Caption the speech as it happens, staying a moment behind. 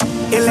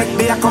Elect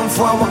me, I come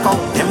for a walk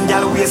out. Them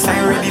gal waist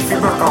ain't ready for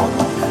broke out.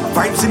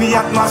 Vibes in the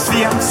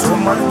atmosphere, so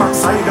much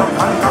backside up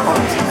and cock out.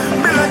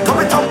 Me like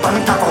come it up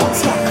and cock out.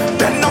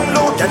 Then down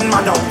low, get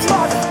mad out.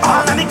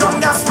 All of the gun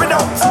gas spread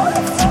out.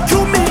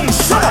 You mean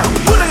shut up,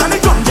 pulling on the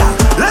gun gal.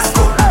 Let's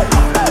go.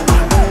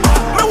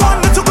 Me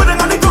want me to put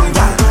on the gun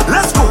gal.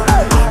 Let's go.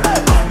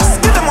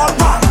 Get them all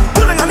back,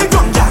 pulling on the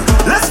gun gal.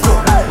 Let's go.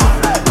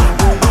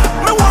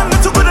 Me want me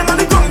to put on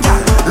the gun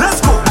gal. Let's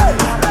go.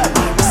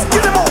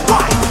 Get them all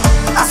back.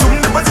 Assume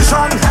the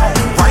position.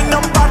 Wind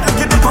up back and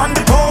get it on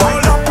the pole.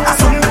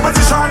 Assume the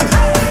position.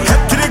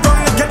 Head to the gun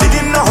and get it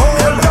in the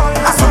hole.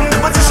 Assume the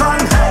position.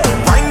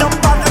 Wind up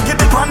back and get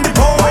it on the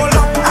pole.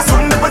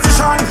 Assume the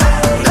position.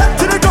 Head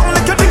to the gun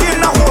and get it in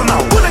the hole.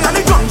 Now pulling on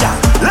the gun gal.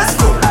 Let's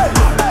go.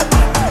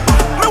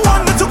 Me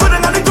want me to put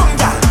on the gun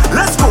gal.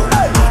 Let's go.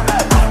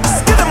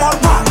 Get them all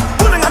back.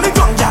 Pulling on the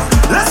gun gal.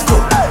 Let's go.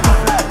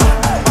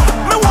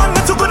 Me want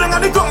me to put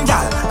on the gun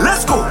gal.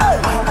 Let's go.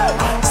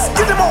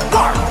 Get them all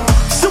back.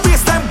 She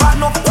waste time bad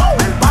enough.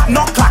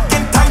 No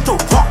clocking time to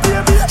walk.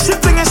 She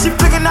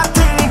flinging that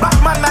thing.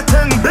 Batman that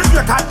thing. Big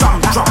like a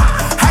dumb truck.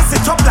 I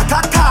sit up like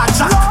a car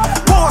jack.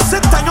 Pause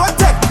it and you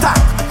take that.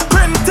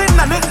 Printing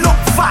and it look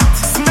fat.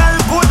 Smell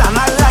good and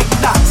I like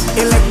that.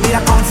 Elect me,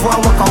 I come for a